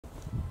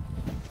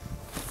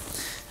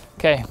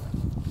Okay,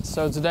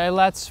 so today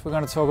lads, we're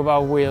going to talk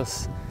about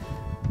wheels.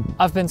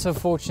 I've been so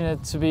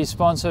fortunate to be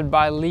sponsored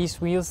by Lease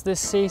Wheels this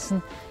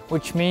season,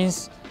 which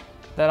means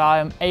that I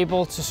am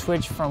able to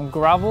switch from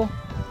gravel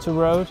to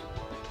road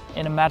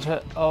in a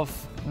matter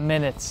of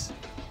minutes.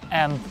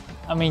 And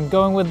I mean,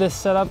 going with this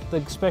setup,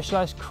 the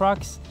Specialized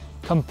Crux,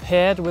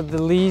 compared with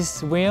the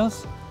Lease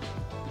wheels,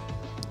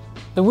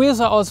 the wheels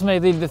are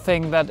ultimately the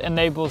thing that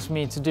enables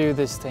me to do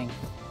this thing.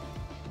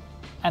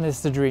 And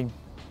it's the dream.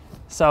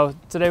 So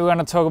today we're going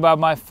to talk about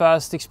my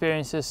first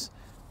experiences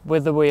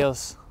with the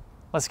wheels.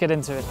 Let's get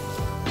into it.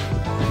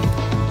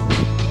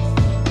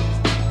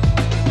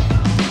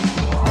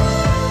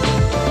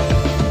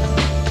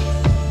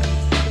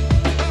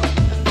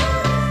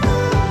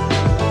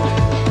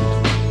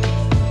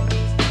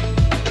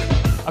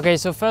 Okay,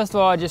 so first of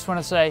all, I just want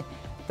to say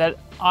that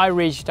I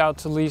reached out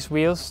to Lease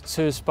Wheels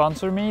to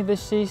sponsor me this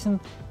season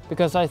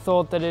because I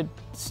thought that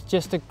it's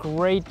just a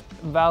great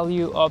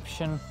value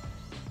option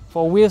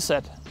for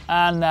Wheelset.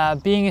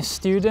 And being a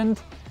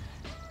student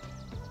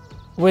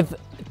with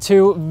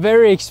two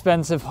very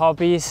expensive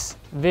hobbies,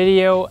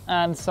 video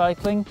and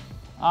cycling,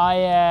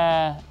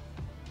 I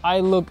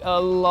look a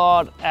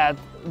lot at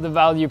the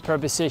value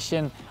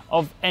proposition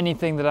of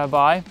anything that I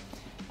buy.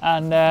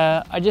 And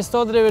I just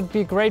thought that it would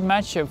be a great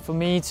matchup for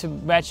me to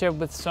match up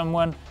with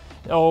someone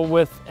or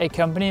with a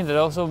company that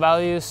also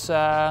values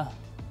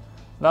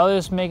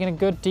making a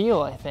good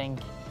deal, I think.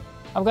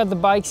 I've got the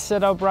bike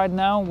set up right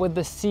now with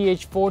the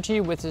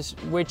CH40,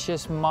 which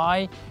is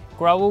my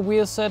gravel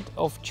wheel set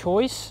of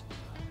choice.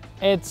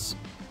 It's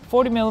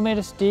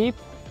 40mm deep,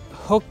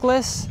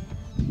 hookless,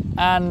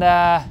 and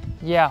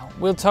yeah,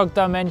 we'll talk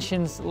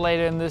dimensions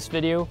later in this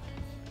video.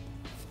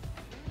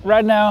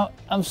 Right now,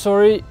 I'm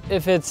sorry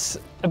if it's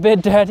a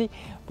bit dirty,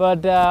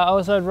 but I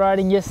was out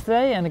riding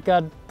yesterday and it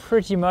got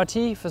pretty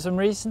muddy for some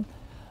reason.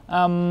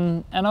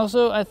 And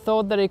also I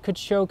thought that it could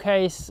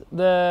showcase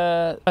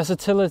the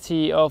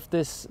versatility of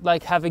this,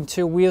 like having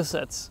two wheel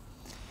sets.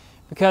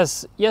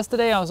 Because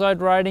yesterday I was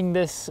out riding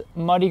this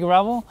muddy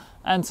gravel,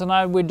 and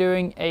tonight we're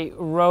doing a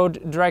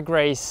road drag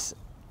race.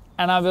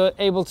 And I was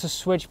able to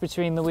switch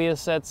between the wheel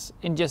sets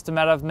in just a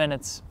matter of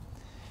minutes.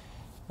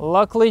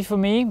 Luckily for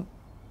me,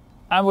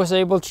 I was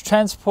able to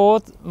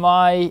transport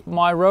my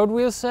road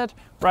wheel set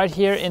right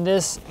here in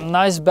this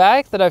nice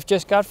bag that I've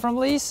just got from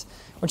Lease,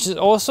 which is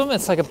awesome.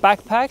 It's like a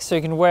backpack, so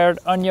you can wear it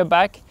on your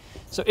back.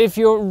 So if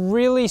you're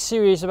really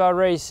serious about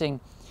racing,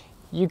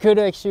 you could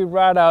actually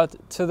ride out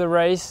to the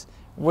race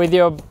with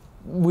your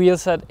wheel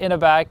set in a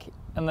bag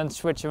and then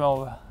switch them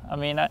over. I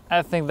mean,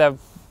 I think that would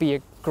be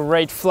a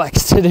great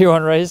flex to do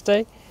on race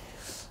day.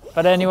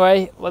 But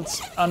anyway,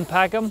 let's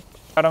unpack them.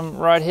 Got them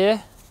right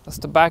here. That's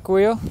the back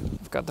wheel.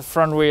 I've got the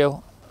front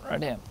wheel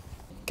right here.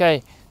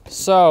 Okay,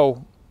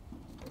 so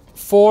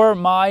for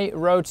my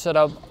road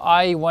setup,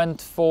 I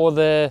went for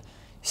the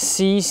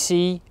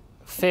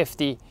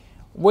CC50,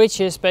 which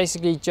is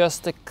basically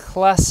just a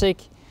classic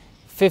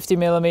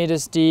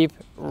 50mm deep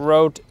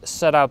road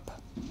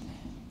setup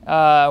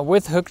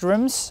with hooked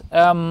rims.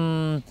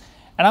 And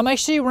I'm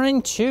actually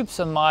running tubes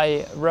on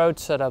my road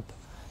setup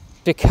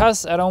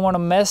because I don't want to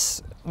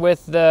mess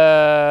with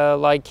the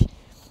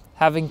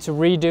having to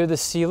redo the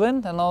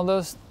sealant and all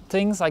those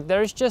things. Like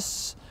it's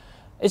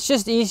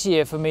just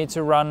easier for me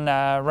to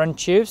run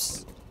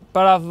tubes.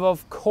 But I've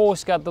of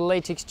course got the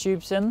latex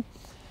tubes in.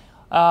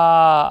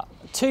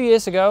 2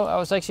 years ago, I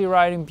was actually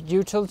riding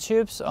butyl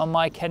tubes on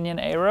my Canyon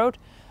A-Road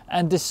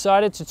and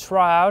decided to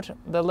try out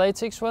the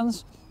latex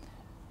ones.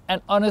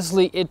 And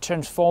honestly, it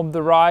transformed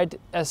the ride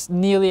as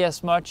nearly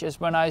as much as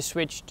when I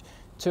switched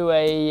to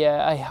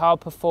a high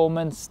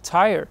performance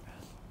tire.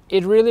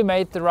 It really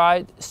made the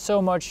ride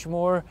so much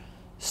more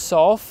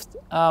soft.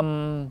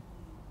 And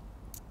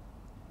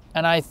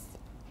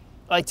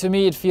to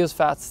me, it feels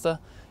faster.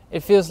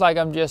 It feels like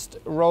I'm just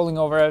rolling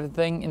over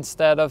everything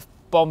instead of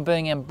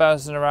bumping and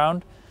bouncing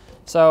around.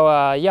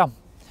 So yeah,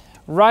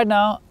 right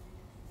now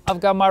I've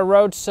got my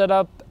road set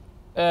up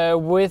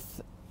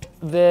with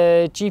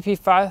the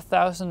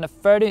GP5000 at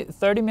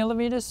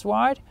 30mm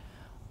wide.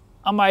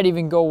 I might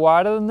even go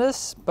wider than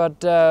this,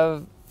 but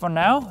for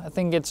now I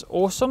think it's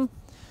awesome.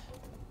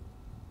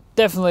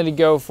 Definitely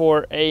go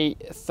for a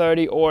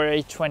 30 or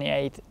a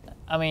 28.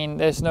 I mean,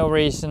 there's no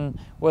reason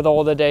with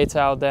all the data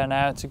out there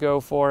now to go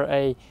for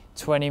a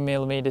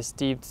 20mm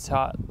deep,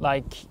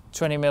 like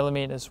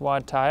 20mm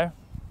wide tire.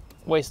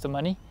 Waste of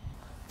money.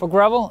 For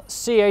gravel,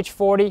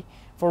 CH40.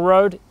 For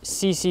road,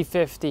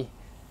 CC50.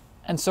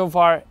 And so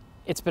far,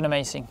 it's been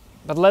amazing.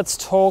 But let's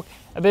talk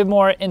a bit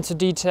more into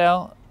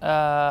detail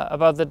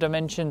about the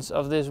dimensions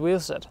of this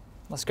wheel set.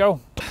 Let's go.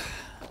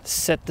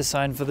 Set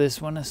design for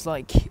this one is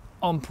like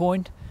on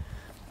point.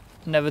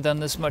 Never done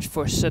this much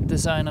for set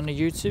design on a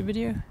YouTube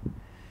video.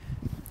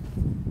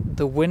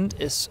 The wind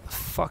is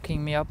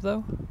fucking me up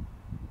though.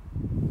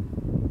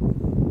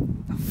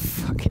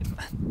 Fuck it,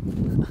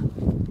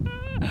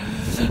 man.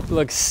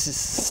 Looks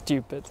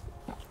stupid.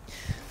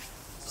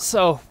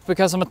 So,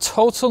 because I'm a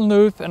total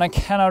noob and I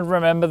cannot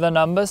remember the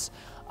numbers,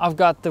 I've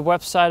got the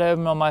website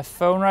open on my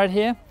phone right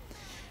here.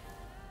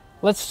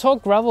 Let's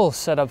talk gravel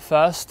setup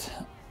first.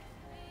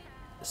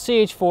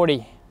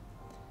 CH40.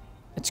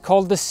 It's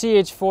called the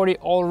CH40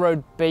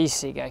 All-Road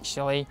Basic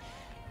actually,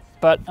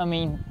 but I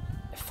mean,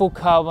 full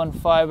carbon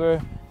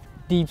fiber,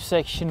 deep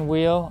section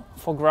wheel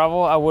for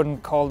gravel. I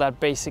wouldn't call that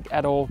basic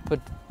at all, but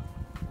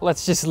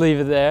let's just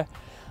leave it there.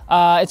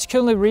 It's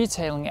currently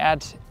retailing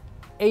at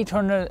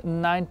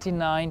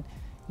 899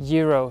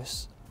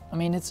 euros. I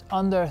mean, it's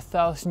under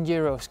 1,000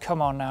 euros.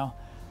 Come on now.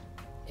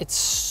 It's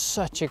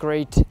such a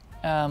great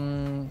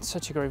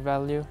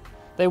value.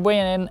 They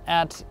weigh in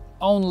at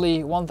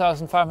only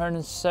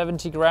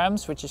 1,570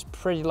 grams, which is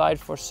pretty light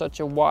for such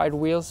a wide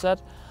wheel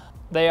set.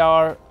 They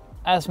are,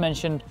 as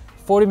mentioned,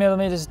 40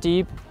 millimeters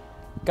deep,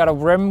 got a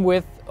rim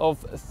width of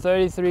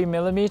 33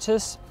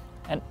 millimeters,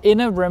 an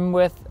inner rim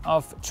width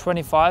of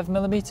 25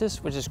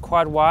 millimeters, which is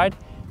quite wide,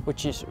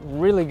 which is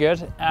really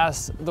good,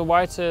 as the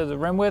wider the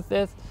rim width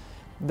is,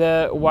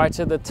 the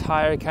wider the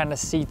tire kind of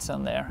seats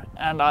on there.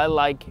 And I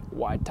like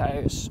wide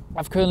tires.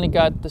 I've currently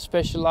got the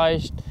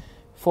Specialized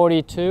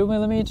 42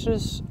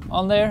 millimeters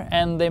on there,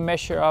 and they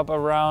measure up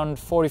around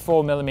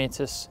 44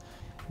 millimeters.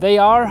 They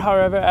are,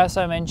 however, as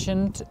I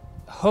mentioned,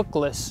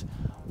 hookless,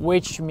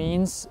 which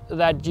means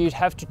that you'd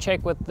have to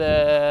check with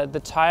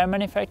the tire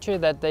manufacturer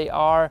that they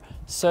are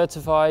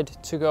certified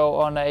to go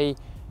on a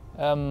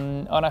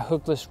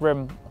hookless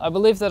rim. I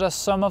believe there are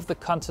some of the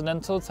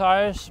Continental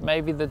tires,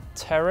 maybe the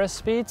Terra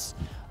Speeds,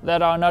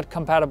 that are not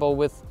compatible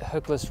with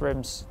hookless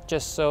rims,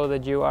 just so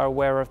that you are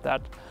aware of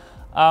that.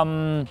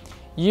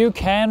 You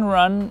can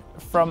run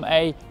from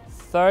a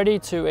 30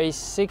 to a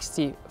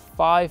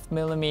 65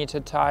 millimeter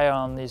tire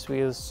on these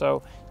wheels,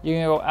 so you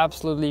can go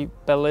absolutely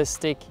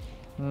ballistic,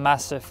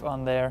 massive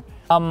on there.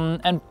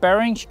 And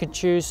bearings, you can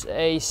choose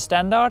a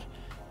standard,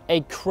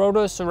 a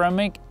Croto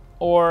ceramic,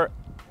 or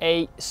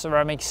a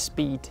ceramic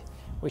speed,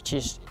 which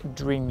is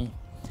dreamy.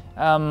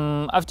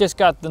 I've just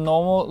got the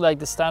normal, like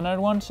the standard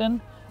ones in,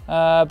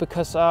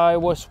 because I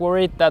was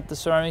worried that the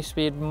ceramic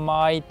speed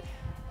might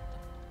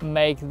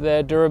make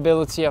the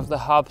durability of the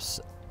hubs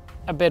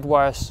a bit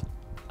worse.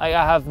 I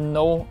have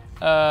no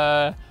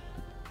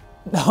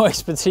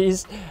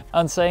expertise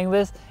on saying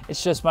this,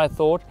 it's just my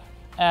thought.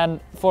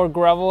 And for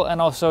gravel and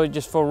also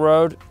just for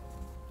road,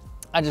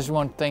 I just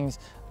want things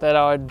that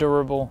are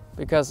durable,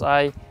 because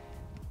I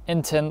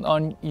intend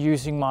on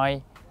using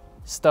my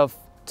stuff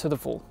to the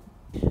full.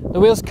 The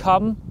wheels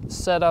come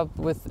set up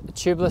with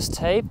tubeless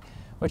tape,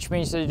 which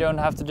means that you don't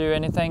have to do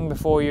anything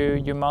before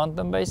you mount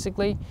them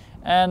basically.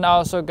 And I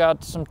also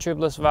got some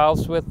tubeless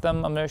valves with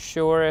them. I'm not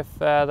sure if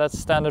that's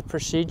standard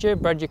procedure,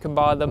 but you can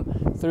buy them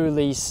through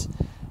lease,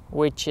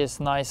 which is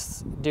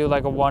nice. Do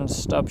like a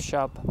one-stop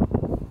shop.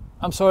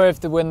 I'm sorry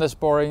if the wind is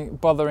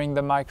bothering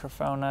the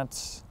microphone.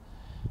 It's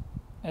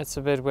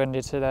a bit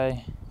windy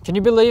today. Can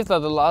you believe that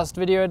the last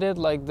video I did,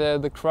 like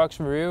the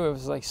Crocs review, it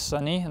was like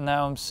sunny, and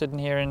now I'm sitting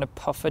here in a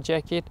puffer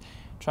jacket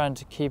trying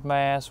to keep my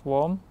ass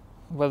warm?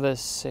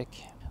 Weather's sick.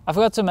 I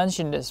forgot to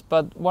mention this,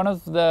 but one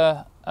of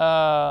the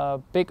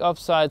big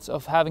upsides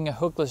of having a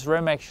hookless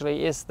rim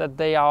actually is that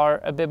they are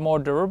a bit more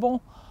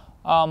durable.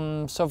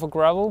 So for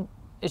gravel,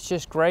 it's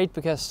just great,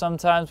 because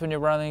sometimes when you're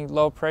running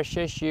low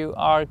pressures, you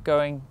are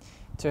going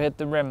to hit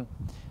the rim.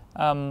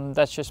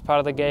 That's just part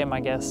of the game,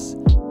 I guess.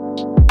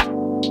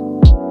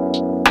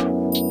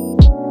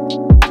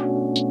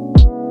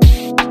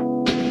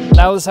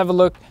 Now let's have a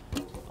look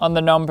on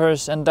the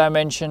numbers and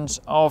dimensions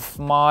of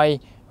my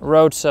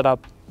road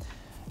setup.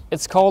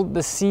 It's called the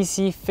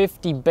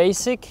CC50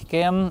 Basic.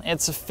 Again,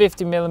 it's a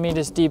 50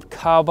 millimeters deep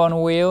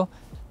carbon wheel.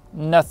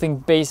 Nothing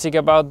basic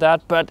about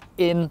that, but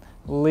in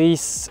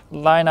lease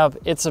lineup,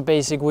 it's a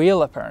basic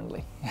wheel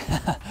apparently.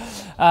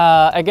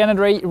 Again,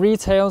 it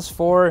retails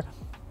for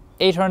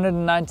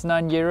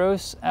 899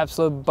 euros,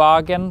 absolute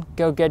bargain.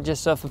 Go get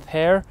yourself a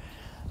pair.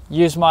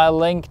 Use my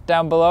link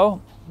down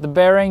below. The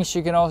bearings,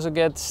 you can also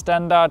get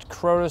standard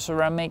Croto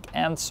ceramic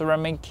and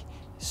ceramic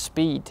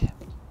speed.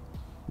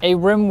 A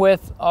rim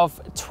width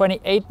of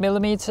 28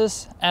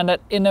 millimeters and an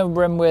inner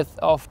rim width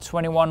of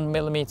 21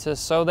 millimeters,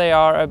 so they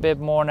are a bit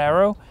more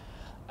narrow.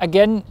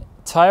 Again,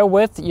 tire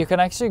width, you can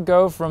actually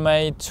go from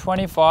a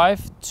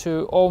 25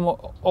 to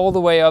all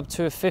the way up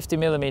to 50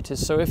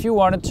 millimeters. So if you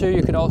wanted to,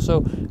 you can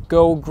also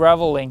go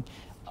graveling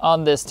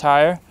on this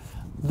tire.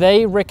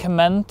 They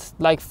recommend,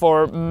 like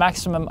for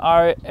maximum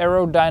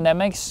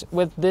aerodynamics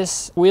with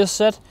this wheel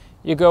set,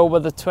 you go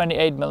with a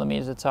 28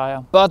 millimeter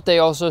tire. But they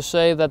also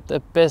say that the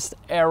best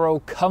aero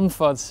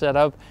comfort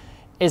setup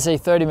is a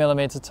 30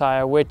 millimeter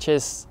tire, which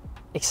is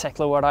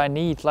exactly what I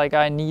need. Like,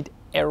 I need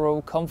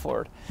aero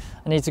comfort.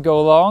 I need to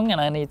go long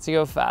and I need to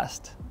go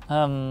fast.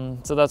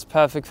 So that's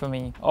perfect for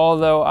me.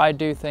 Although I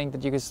do think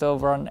that you can still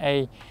run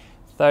a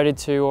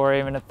 32 or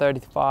even a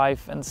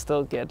 35 and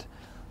still get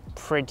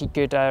pretty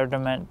good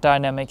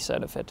aerodynamics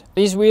out of it.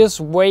 These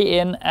wheels weigh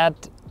in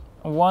at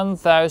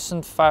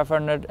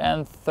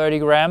 1,530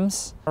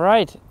 grams. All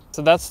right,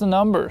 so that's the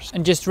numbers.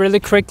 And just really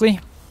quickly,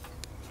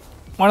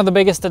 one of the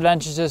biggest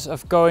advantages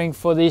of going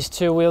for these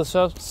two wheel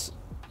sets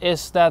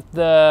is that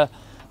the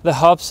the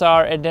hubs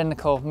are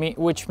identical,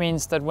 which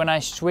means that when I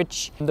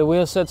switch the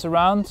wheel sets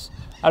around,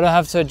 I don't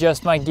have to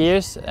adjust my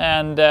gears,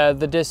 and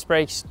the disc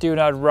brakes do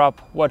not rub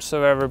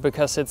whatsoever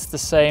because it's the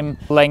same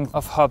length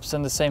of hubs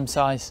and the same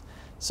size.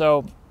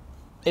 So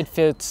it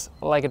fits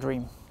like a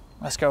dream.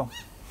 Let's go.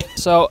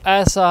 So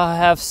as I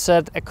have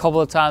said a couple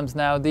of times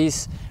now,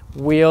 these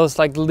wheels,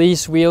 like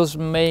these wheels,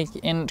 make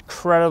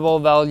incredible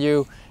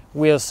value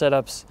wheel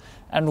setups.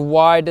 And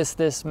why does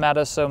this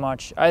matter so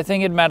much? I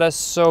think it matters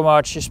so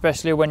much,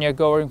 especially when you're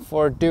going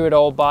for a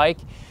do-it-all bike,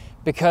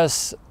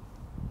 because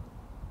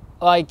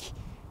like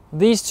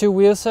these two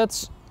wheel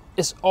sets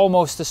is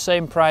almost the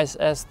same price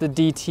as the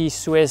DT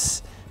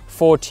Swiss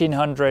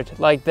 1400.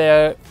 Like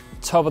they're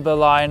top of the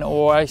line,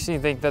 or I actually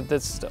think that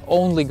that's the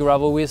only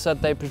gravel wheel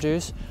set they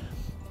produce.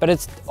 But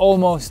it's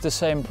almost the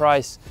same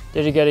price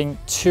that you're getting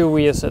two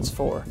wheel sets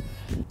for.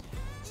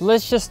 So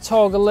let's just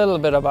talk a little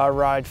bit about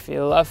ride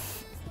feel.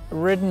 I've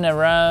ridden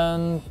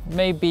around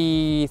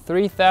maybe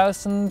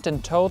 3,000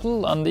 in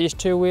total on these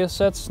two wheel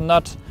sets,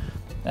 not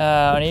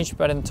on each,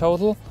 but in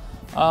total.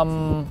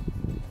 And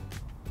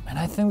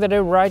I think that they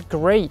ride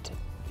great.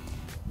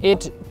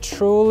 It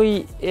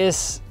truly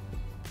is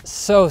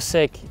so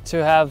sick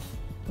to have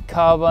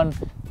carbon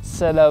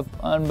set up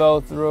on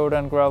both road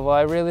and gravel.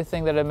 I really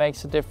think that it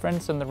makes a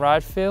difference in the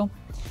ride feel.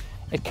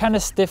 It kind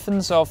of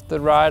stiffens off the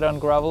ride on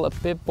gravel a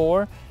bit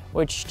more,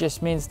 which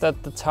just means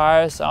that the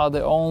tires are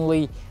the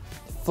only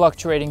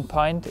fluctuating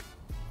point,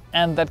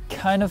 and that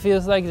kind of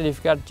feels like that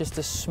you've got just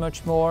a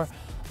smudge more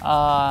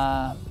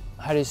how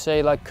do you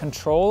say, like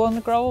control on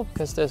the gravel,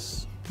 because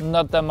there's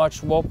not that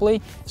much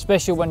wobbly,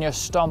 especially when you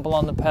stumble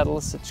on the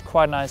pedals. It's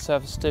quite nice to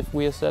have a stiff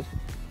wheel set.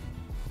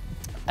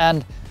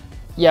 And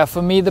yeah,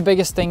 for me the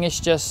biggest thing is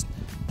just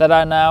that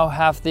I now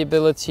have the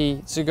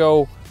ability to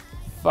go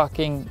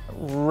fucking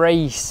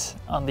race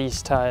on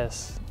these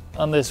tires,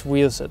 on this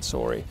wheel set,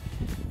 sorry.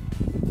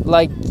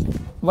 Like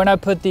when I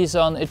put these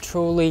on, it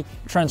truly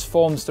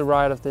transforms the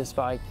ride of this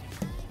bike.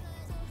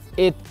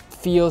 It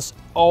feels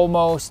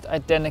almost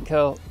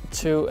identical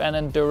to an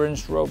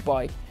endurance road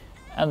bike,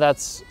 and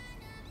that's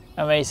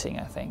amazing,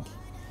 I think.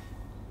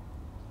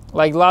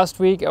 Like last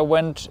week I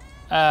went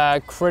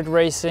crit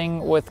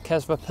racing with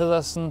Kasper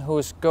Pedersen,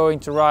 who's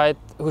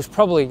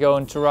probably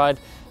going to ride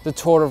the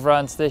Tour de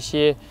France this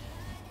year,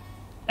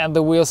 and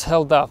the wheels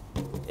held up.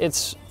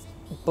 It's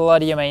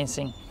bloody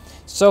amazing.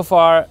 So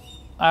far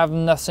I have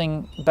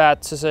nothing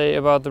bad to say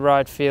about the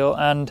ride feel,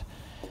 and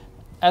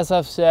as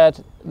I've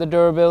said, the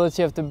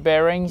durability of the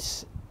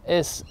bearings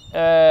is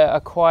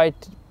a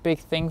quite big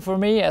thing for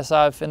me, as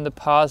I've in the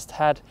past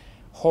had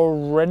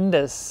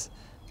horrendous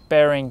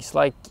bearings.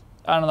 Like,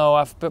 I don't know,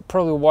 I've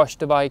probably washed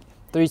the bike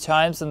 3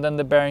 times and then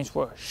the bearings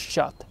were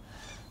shut.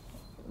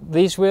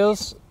 These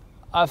wheels,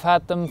 I've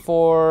had them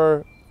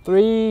for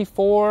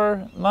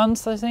 3-4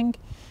 months, I think,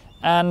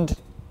 and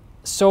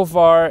so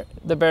far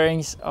the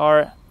bearings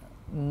are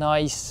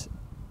nice.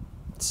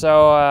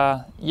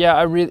 So yeah,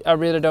 I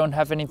really don't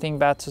have anything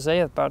bad to say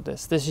about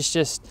this. This is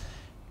just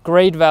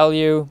great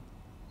value,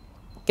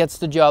 gets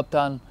the job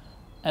done,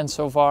 and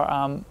so far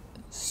I'm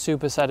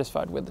super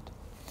satisfied with it.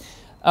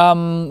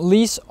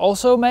 Lease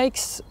also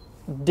makes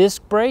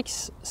disc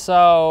brakes,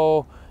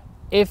 so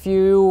if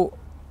you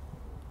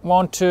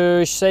want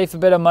to save a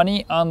bit of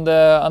money on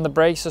the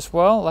brakes as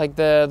well, like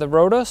the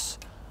rotors,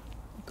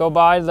 go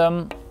buy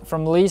them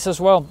from Lease as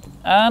well.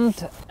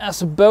 And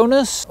as a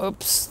bonus,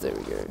 oops, there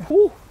we go.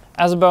 Woo.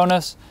 As a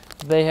bonus,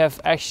 they have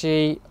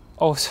actually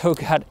also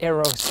got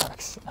Aero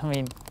Socks. I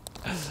mean,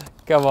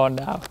 come on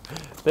now,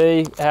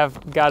 they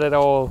have got it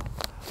all.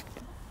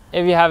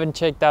 If you haven't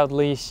checked out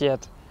Lease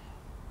yet,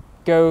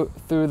 go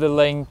through the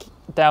link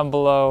down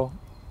below,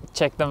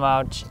 check them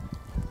out,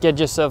 get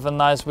yourself a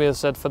nice wheel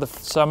set for the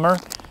summer,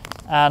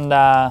 and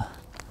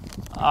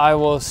I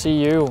will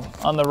see you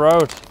on the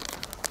road.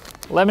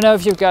 Let me know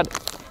if you've got,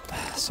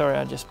 sorry,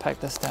 I just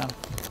packed this down.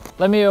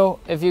 Let me know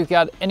if you've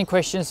got any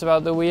questions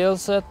about the wheel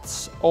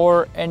sets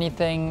or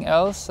anything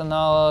else, and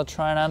I'll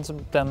try and answer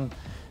them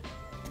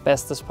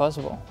best as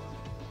possible.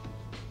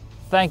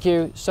 Thank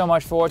you so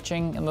much for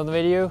watching another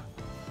video.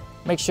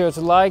 Make sure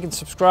to like and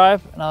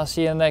subscribe, and I'll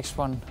see you in the next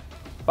one.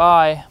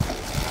 Bye.